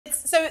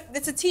So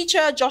it's a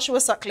teacher, Joshua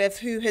Sutcliffe,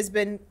 who has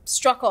been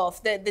struck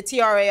off. The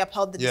TRA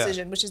upheld the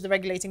decision, which is the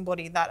regulating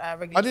body that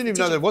regulates. I didn't even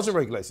know there was a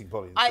regulating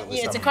body. Yeah,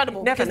 it's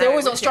incredible because they're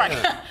always on strike.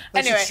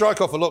 They should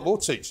strike off a lot more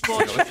teachers.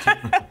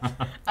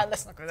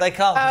 Let's not go there. They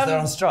can't because they're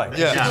on strike.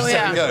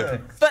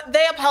 But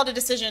they upheld a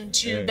decision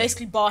to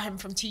basically bar him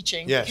from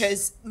teaching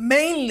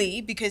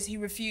mainly because he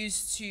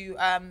refused to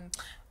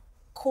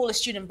call a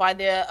student by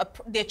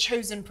their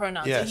chosen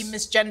pronouns. So he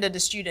misgendered a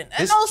student.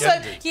 And also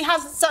he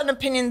has certain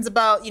opinions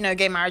about,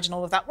 gay marriage and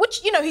all of that, which,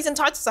 he's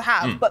entitled to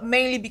have, but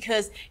mainly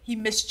because he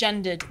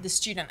misgendered the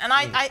student. And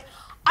I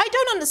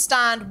don't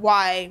understand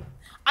why,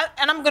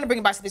 and I'm going to bring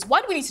it back to this, why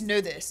do we need to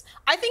know this?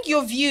 I think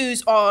your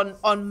views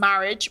on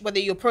marriage, whether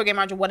you're pro-gay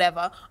marriage or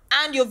whatever,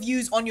 and your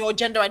views on your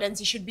gender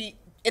identity should be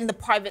in the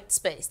private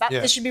space.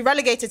 They should be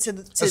relegated to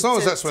the as long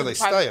as that's where they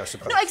stay, I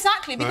suppose. No,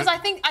 exactly, because I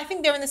think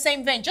they're in the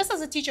same vein. Just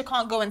as a teacher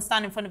can't go and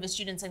stand in front of his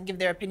students and give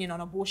their opinion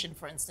on abortion,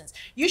 for instance,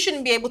 you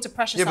shouldn't be able to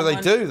pressure someone. Yeah,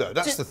 but they do though.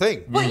 That's the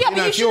thing. Well, yeah,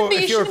 but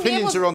if your opinions are on